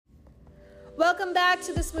Welcome back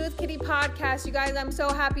to the Smooth Kitty podcast. You guys, I'm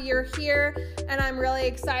so happy you're here, and I'm really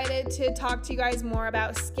excited to talk to you guys more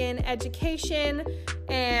about skin education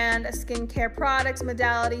and skincare products,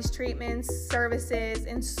 modalities, treatments, services,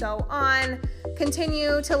 and so on.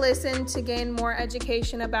 Continue to listen to gain more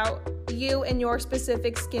education about you and your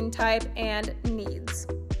specific skin type and needs.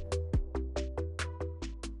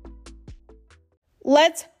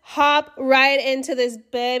 Let's hop right into this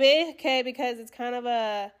baby, okay, because it's kind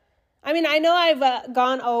of I know I've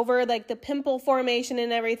gone over like the pimple formation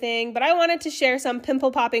and everything, but I wanted to share some pimple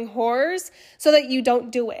popping horrors so that you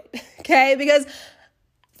don't do it, okay? Because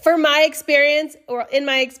in my experience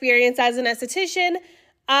as an esthetician,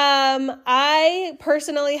 I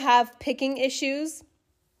personally have picking issues,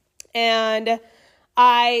 and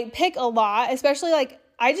I pick a lot, especially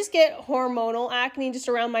I just get hormonal acne just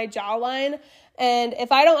around my jawline, and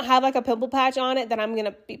if I don't have a pimple patch on it, then I'm going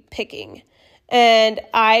to be picking. And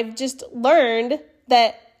I've just learned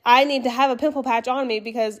that I need to have a pimple patch on me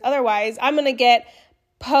because otherwise I'm going to get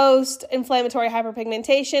post-inflammatory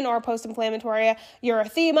hyperpigmentation or post-inflammatory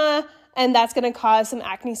erythema, and that's going to cause some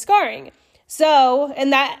acne scarring. So,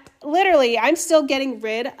 and that literally, I'm still getting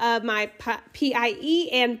rid of my PIE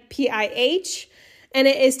and PIH, and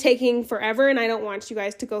it is taking forever, and I don't want you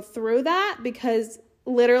guys to go through that because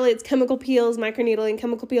literally it's chemical peels, microneedling,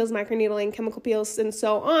 chemical peels, microneedling, chemical peels, and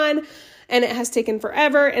so on. And it has taken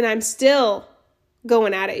forever, and I'm still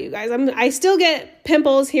going at it, you guys. I still get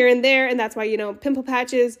pimples here and there, and that's why, pimple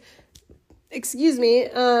patches, and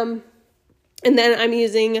then I'm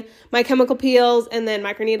using my chemical peels and then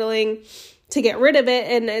microneedling to get rid of it,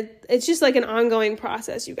 and it's just like an ongoing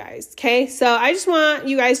process, you guys, okay? So I just want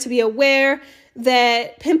you guys to be aware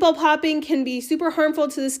that pimple popping can be super harmful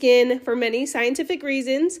to the skin for many scientific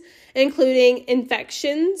reasons, including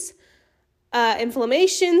infections,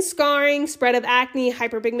 inflammation, scarring, spread of acne,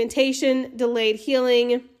 hyperpigmentation, delayed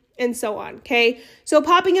healing, and so on, okay? So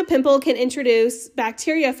popping a pimple can introduce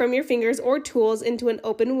bacteria from your fingers or tools into an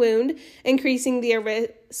open wound, increasing the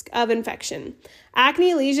risk of infection.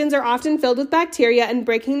 Acne lesions are often filled with bacteria, and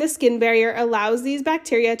breaking the skin barrier allows these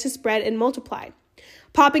bacteria to spread and multiply.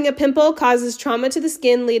 Popping a pimple causes trauma to the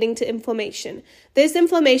skin, leading to inflammation. This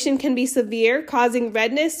inflammation can be severe, causing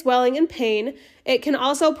redness, swelling, and pain. It can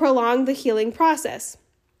also prolong the healing process.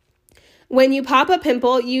 When you pop a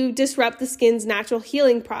pimple, you disrupt the skin's natural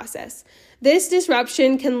healing process. This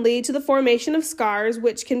disruption can lead to the formation of scars,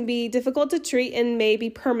 which can be difficult to treat and may be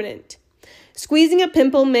permanent. Squeezing a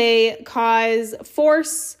pimple may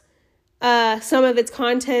force some of its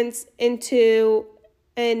contents into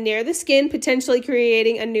and near the skin, potentially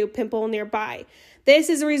creating a new pimple nearby. This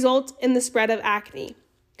is a result in the spread of acne.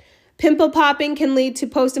 Pimple popping can lead to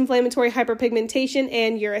post-inflammatory hyperpigmentation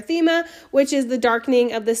and erythema, which is the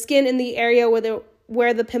darkening of the skin in the area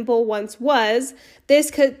where the pimple once was.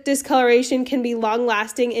 This discoloration can be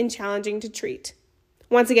long-lasting and challenging to treat.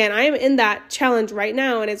 Once again, I am in that challenge right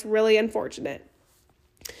now, and it's really unfortunate.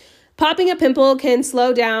 Popping a pimple can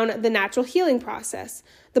slow down the natural healing process.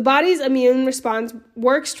 The body's immune response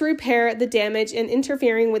works to repair the damage, and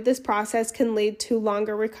interfering with this process can lead to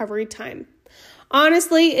longer recovery time.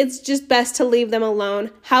 Honestly, it's just best to leave them alone.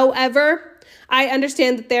 However, I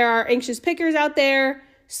understand that there are anxious pickers out there,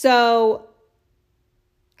 so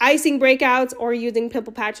icing breakouts or using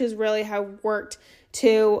pimple patches really have worked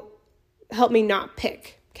to help me not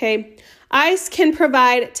pick, okay? Ice can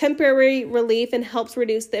provide temporary relief and helps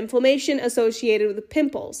reduce the inflammation associated with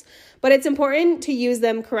pimples, but it's important to use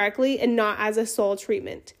them correctly and not as a sole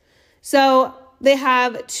treatment. So they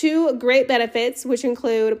have two great benefits, which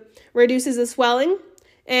include reduces the swelling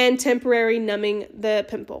and temporary numbing the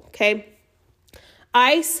pimple, okay?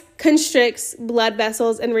 Ice constricts blood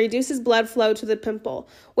vessels and reduces blood flow to the pimple,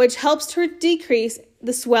 which helps to decrease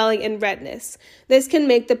the swelling and redness. This can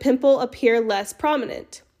make the pimple appear less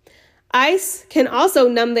prominent. Ice can also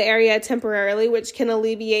numb the area temporarily, which can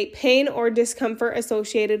alleviate pain or discomfort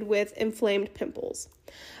associated with inflamed pimples.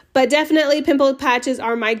 But definitely pimple patches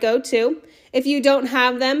are my go-to. If you don't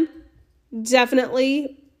have them,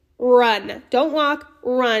 definitely run. Don't walk,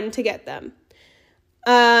 run to get them.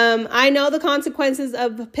 I know the consequences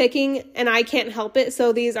of picking, and I can't help it,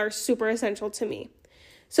 so these are super essential to me.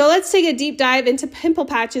 So let's take a deep dive into pimple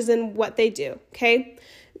patches and what they do, okay?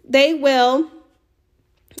 They will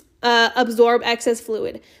absorb excess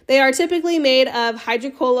fluid. They are typically made of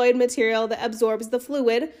hydrocolloid material that absorbs the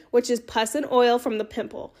fluid, which is pus and oil from the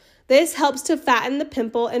pimple. This helps to fatten the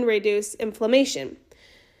pimple and reduce inflammation.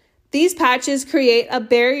 These patches create a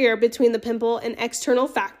barrier between the pimple and external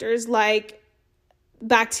factors like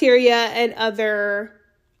bacteria and other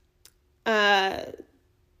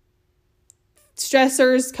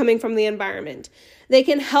stressors coming from the environment. They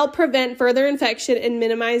can help prevent further infection and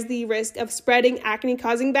minimize the risk of spreading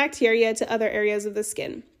acne-causing bacteria to other areas of the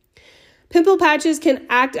skin. Pimple patches can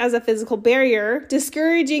act as a physical barrier,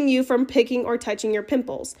 discouraging you from picking or touching your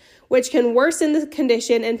pimples, which can worsen the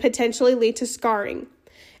condition and potentially lead to scarring.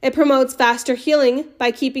 It promotes faster healing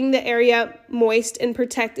by keeping the area moist and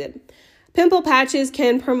protected. Pimple patches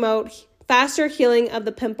can promote faster healing of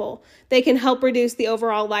the pimple. They can help reduce the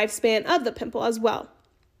overall lifespan of the pimple as well.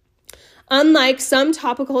 Unlike some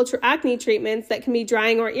topical acne treatments that can be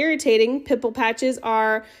drying or irritating, pimple patches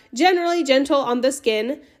are generally gentle on the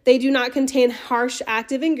skin. They do not contain harsh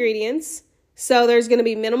active ingredients, so there's going to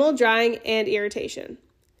be minimal drying and irritation.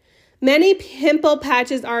 Many pimple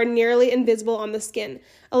patches are nearly invisible on the skin,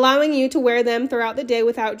 allowing you to wear them throughout the day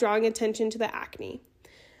without drawing attention to the acne.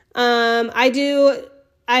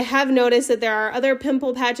 I have noticed that there are other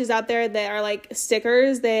pimple patches out there that are like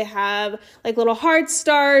stickers. They have like little hearts,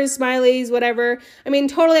 stars, smileys, whatever. I mean,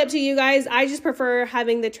 totally up to you guys. I just prefer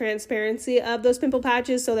having the transparency of those pimple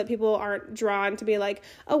patches so that people aren't drawn to be like,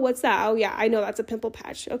 oh, what's that? Oh, yeah, I know that's a pimple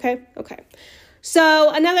patch. Okay. So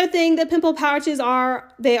another thing that pimple patches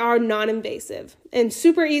are, they are non-invasive and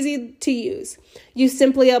super easy to use. You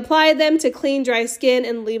simply apply them to clean, dry skin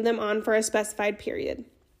and leave them on for a specified period.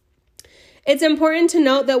 It's important to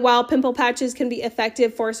note that while pimple patches can be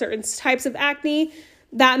effective for certain types of acne,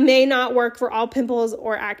 that may not work for all pimples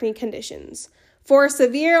or acne conditions. For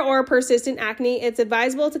severe or persistent acne, it's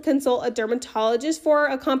advisable to consult a dermatologist for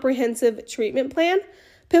a comprehensive treatment plan.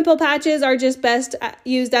 Pimple patches are just best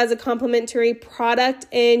used as a complementary product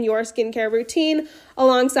in your skincare routine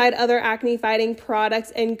alongside other acne-fighting products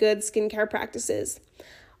and good skincare practices.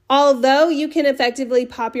 Although you can effectively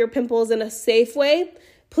pop your pimples in a safe way,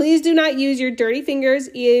 please do not use your dirty fingers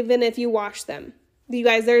even if you wash them. You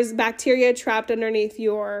guys, there's bacteria trapped underneath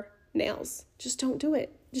your nails. Just don't do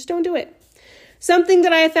it. Something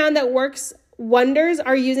that I have found that works wonders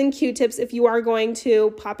are using Q-tips if you are going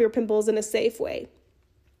to pop your pimples in a safe way.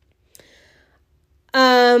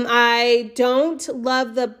 I don't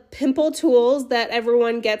love the pimple tools that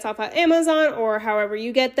everyone gets off of Amazon or however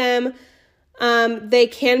you get them. They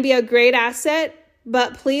can be a great asset,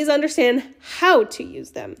 but please understand how to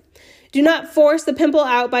use them. Do not force the pimple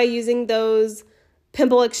out by using those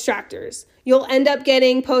pimple extractors. You'll end up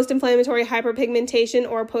getting post-inflammatory hyperpigmentation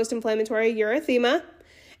or post-inflammatory erythema.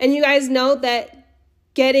 And you guys know that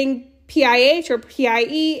getting PIH or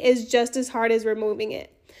PIE is just as hard as removing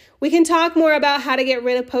it. We can talk more about how to get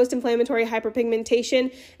rid of post-inflammatory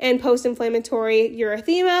hyperpigmentation and post-inflammatory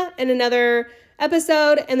erythema in another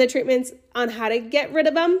episode and the treatments on how to get rid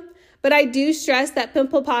of them. But I do stress that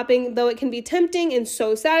pimple popping, though it can be tempting and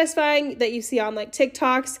so satisfying that you see on like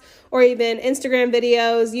TikToks or even Instagram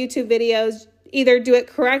videos, YouTube videos, either do it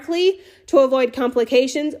correctly to avoid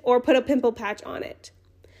complications or put a pimple patch on it.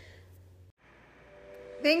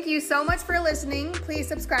 Thank you so much for listening. Please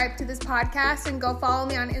subscribe to this podcast and go follow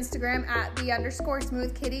me on Instagram at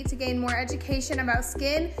 @the_smoothkitty to gain more education about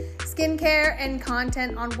skin, skincare, and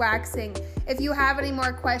content on waxing. If you have any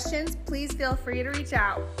more questions, please feel free to reach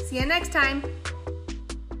out. See you next time.